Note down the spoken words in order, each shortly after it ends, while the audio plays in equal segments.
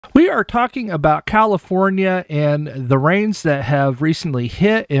We are talking about California and the rains that have recently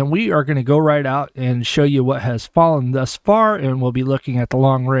hit, and we are going to go right out and show you what has fallen thus far, and we'll be looking at the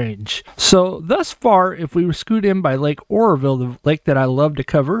long range. So thus far, if we were scoot in by Lake Oroville, the lake that I love to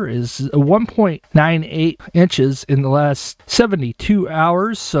cover, is 1.98 inches in the last 72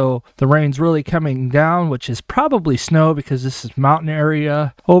 hours. So the rain's really coming down, which is probably snow because this is mountain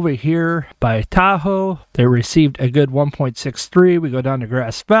area. Over here by Tahoe, they received a good 1.63. We go down to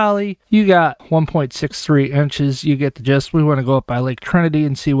Grass Valley, you got 1.63 inches. You get the gist. We want to go up by Lake Trinity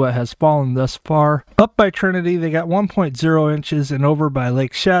and see what has fallen thus far. Up by Trinity, they got 1.0 inches, and over by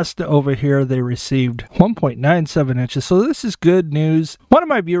Lake Shasta over here, they received 1.97 inches. So this is good news. One of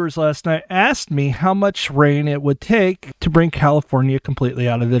my viewers last night asked me how much rain it would take to bring California completely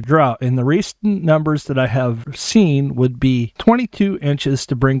out of the drought, and the recent numbers that I have seen would be 22 inches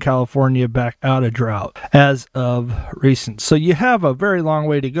to bring California back out of drought as of recent. So you have a very long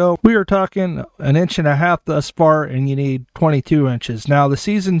way to go. We are talking an inch and a half thus far, and you need 22 inches. Now the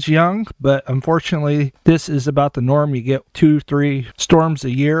season's young, but unfortunately this is about the norm. You get 2-3 storms a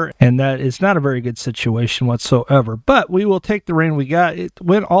year, and that is not a very good situation whatsoever. But we will take the rain we got. It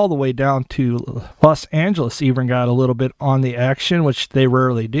went all the way down to Los Angeles, even got a little bit on the action, which they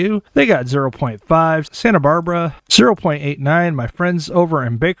rarely do. They got 0.5. Santa Barbara 0.89. My friends over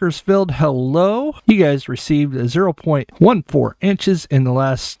in Bakersfield, hello. You guys received 0.14 inches in the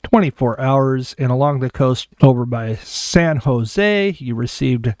last 24 hours, and along the coast over by San Jose, you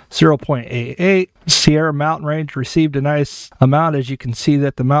received 0.88. Sierra Mountain Range received a nice amount. As you can see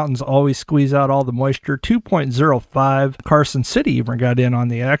that the mountains always squeeze out all the moisture. 2.05. Carson City even got in on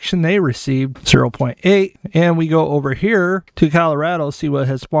the action. They received 0.8. And we go over here to Colorado, see what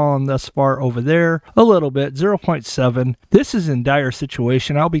has fallen thus far over there. A little bit, 0.7. This is in dire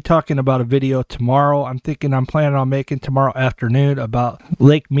situation. I'll be talking about a video tomorrow. I'm planning on making tomorrow afternoon about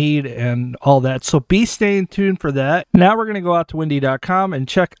Lake Mead and all that. So be staying tuned for that. Now we're going to go out to windy.com and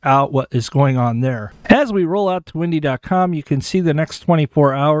check out what is going on there. As we roll out to windy.com, you can see the next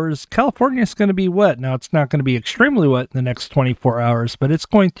 24 hours. California is going to be wet. Now, it's not going to be extremely wet in the next 24 hours, but it's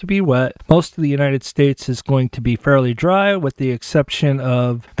going to be wet. Most of the United States is going to be fairly dry, with the exception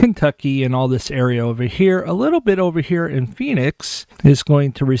of Kentucky and all this area over here. A little bit over here in Phoenix is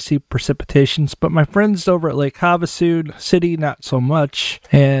going to receive precipitations, but my friends over at Lake Havasu City, not so much.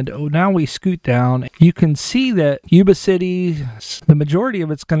 And now we scoot down. You can see that Yuba City, the majority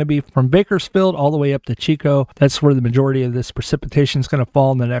of it's going to be from Bakersfield all the way up to Chico. That's where the majority of this precipitation is going to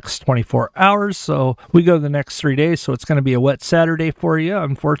fall in the next 24 hours. So we go the next 3 days. So it's going to be a wet Saturday for you,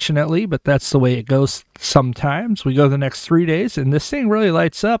 unfortunately, but that's the way it goes sometimes. We go the next 3 days, and this thing really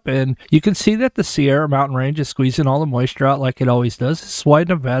lights up, and you can see that the Sierra Mountain Range is squeezing all the moisture out like it always does. This is why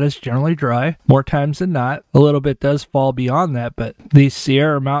Nevada is generally dry more times than not. A little bit does fall beyond that, but the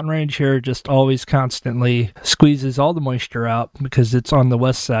Sierra Mountain Range here just always constantly squeezes all the moisture out because it's on the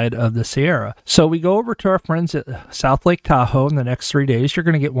west side of the Sierra. So we go over to our friends at South Lake Tahoe in the next 3 days. You're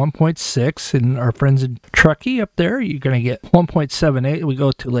going to get 1.6, and our friends in Truckee up there, you're going to get 1.78. We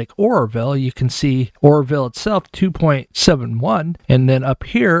go to Lake Oroville. You can see Oroville itself, 2.71, and then up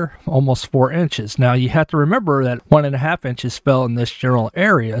here, almost 4 inches. Now, you have to remember that 1.5 inches fell in this general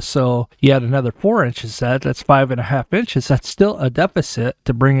area, so you had another 4 inches. That's 5.5 inches. That's still a deficit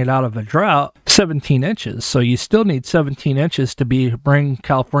to bring it out of a drought. 17 inches. So you still need 17 inches to bring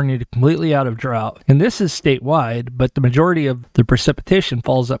California completely out of drought. And this is statewide, but the majority of the precipitation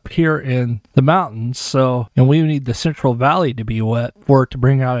falls up here in the mountains. So, and we need the Central Valley to be wet for it to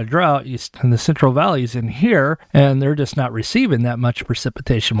bring out a drought. And the Central Valley is in here, and they're just not receiving that much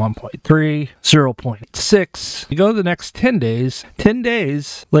precipitation. 1.3, 0.6. You go the next 10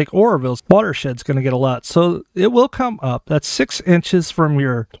 days, Lake Oroville's watershed's going to get a lot. So it will come up. That's 6 inches from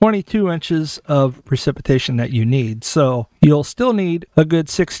your 22 inches of precipitation that you need. So you'll still need a good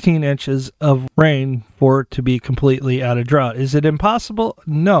 16 inches of rain for it to be completely out of drought. Is it impossible?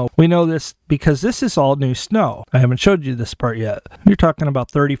 No. We know this because this is all new snow. I haven't showed you this part yet. You're talking about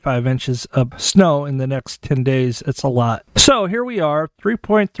 35 inches of snow in the next 10 days. It's a lot. So here we are,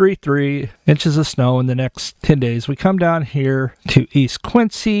 3.33 inches of snow in the next 10 days. We come down here to East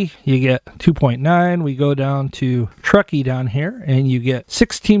Quincy. You get 2.9. We go down to Truckee down here, and you get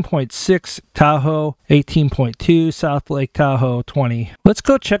 16.6. Tahoe, 18.2. South Lake Tahoe, 20. Let's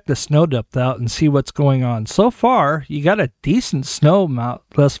go check the snow depth out and see what's going on. So far, you got a decent snow amount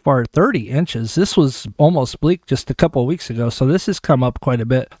thus far, 30 inches. This was almost bleak just a couple of weeks ago, so this has come up quite a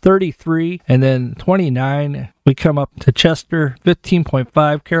bit. 33 and then 29 We come up to Chester,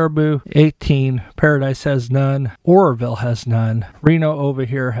 15.5, Caribou, 18, Paradise has none, Oroville has none, Reno over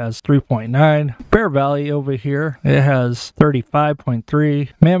here has 3.9, Bear Valley over here, it has 35.3,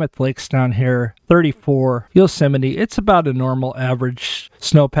 Mammoth Lake's down here, 34, Yosemite, it's about a normal average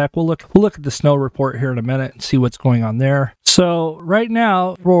snowpack. We'll look at the snow report here in a minute and see what's going on there. So right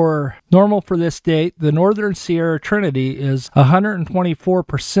now, for normal for this date, the Northern Sierra Trinity is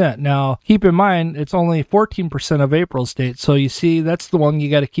 124%. Now, keep in mind, it's only 14% of April's date. So you see, that's the one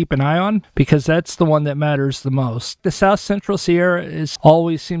you got to keep an eye on because that's the one that matters the most. The South Central Sierra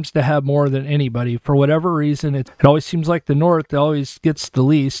always seems to have more than anybody. For whatever reason, it always seems like the North always gets the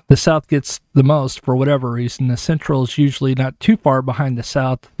least. The South gets the most for whatever reason. The Central is usually not too far behind the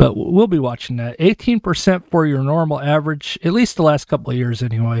South, but we'll be watching that. 18% for your normal average, at least the last couple of years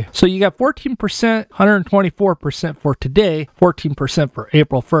anyway. So you got 14%, 124% for today, 14% for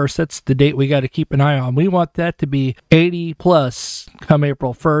April 1st. That's the date we got to keep an eye on. We want that to be 80 plus come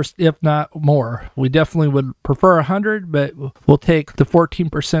April 1st, if not more. We definitely would prefer 100, but we'll take the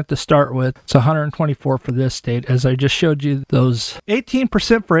 14% to start with. It's 124 for this date. As I just showed you, those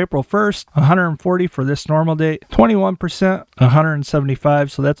 18% for April 1st, 140 for this normal date, 21%,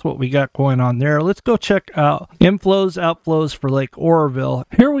 175. So that's what we got going on there. Let's go check out inflows, outflows for Lake Oroville.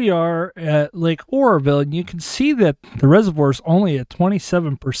 Here we are at Lake Oroville, and you can see that the reservoir is only at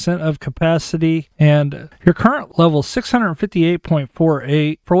 27% of capacity, and your current level is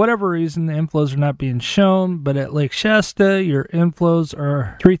 658.48. For whatever reason, the inflows are not being shown, but at Lake Shasta, your inflows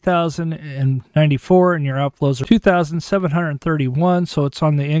are 3,094, and your outflows are 2,731, so it's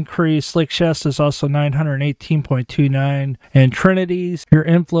on the increase. Lake Shasta is also 918.29, and Trinity's, your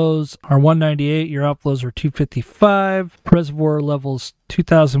inflows are 198, your outflows are 255. Reservoir levels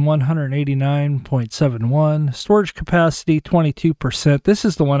 2,189.71. Storage capacity 22%. This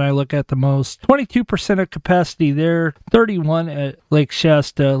is the one I look at the most. 22% of capacity there. 31 at Lake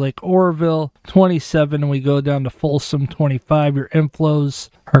Shasta. Lake Oroville 27. We go down to Folsom 25. Your inflows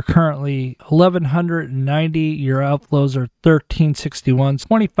are currently 1,190. Your outflows are 1,361.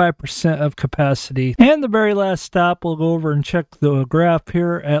 25% of capacity. And the very last stop, we'll go over and check the graph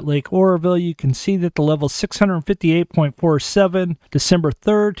here at Lake Oroville. You can see that the level is 658.47. December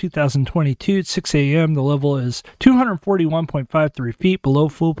 3rd, 2022 at 6 a.m. The level is 241.53 feet below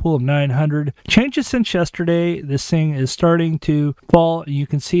full pool of 900. Changes since yesterday. This thing is starting to fall. You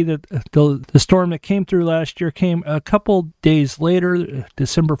can see that the storm that came through last year came a couple days later,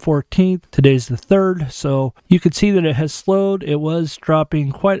 December 14th. Today's the 3rd. So you can see that it has slowed. It was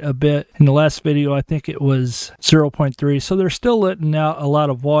dropping quite a bit. In the last video, I think it was 0.3. So they're still letting out a lot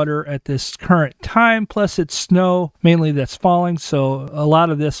of water at this current time. Plus it's snow mainly that's falling. So a lot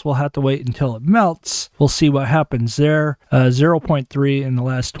of this will have to wait until it melts. We'll see what happens there. 0.3 in the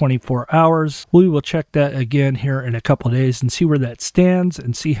last 24 hours. We will check that again here in a couple of days and see where that stands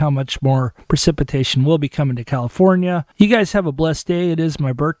and see how much more precipitation will be coming to California. You guys have a blessed day. It is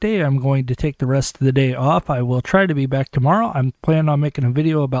my birthday. I'm going to take the rest of the day off. I will try to be back tomorrow. I'm planning on making a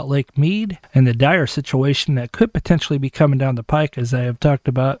video about Lake Mead and the dire situation that could potentially be coming down the pike, as I have talked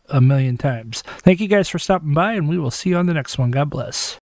about a million times. Thank you guys for stopping by, and we will see you on the next one. God bless.